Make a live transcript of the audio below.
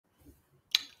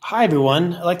Hi,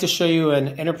 everyone. I'd like to show you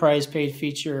an enterprise paid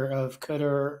feature of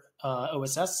Coder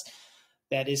OSS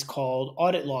that is called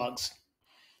Audit Logs.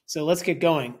 So let's get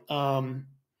going.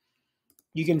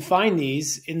 You can find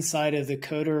these inside of the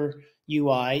Coder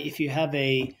UI if you have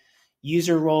a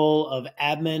user role of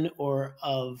admin or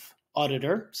of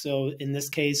auditor. So in this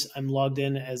case, I'm logged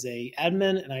in as a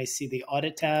admin and I see the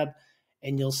audit tab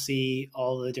and you'll see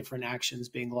all the different actions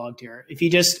being logged here. If you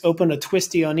just open a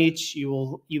twisty on each, you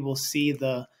will see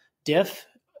the diff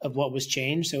of what was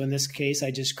changed. So in this case, I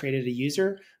just created a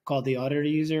user called the auditor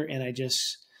user and I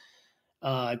just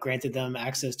granted them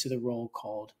access to the role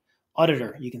called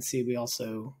auditor. You can see we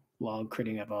also log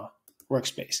creating of a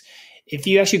workspace. If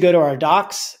you actually go to our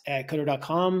docs at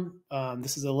coder.com,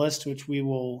 this is a list which we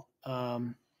will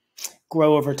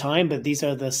grow over time, but these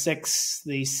are the six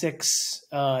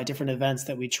different events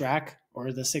that we track,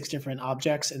 or the 6 different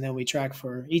objects, and then we track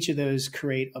for each of those: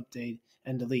 create, update,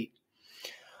 and delete.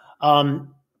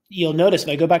 You'll notice if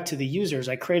I go back to the users,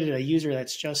 I created a user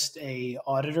that's just a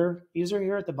auditor user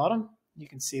here at the bottom. You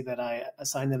can see that I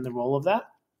assigned them the role of that.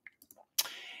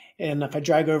 And if I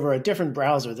drag over a different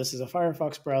browser, this is a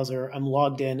Firefox browser, I'm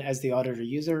logged in as the auditor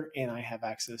user and I have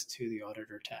access to the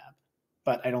auditor tab,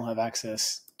 but I don't have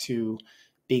access to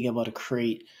being able to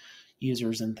create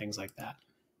users and things like that.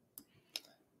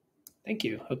 Thank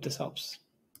you. Hope this helps.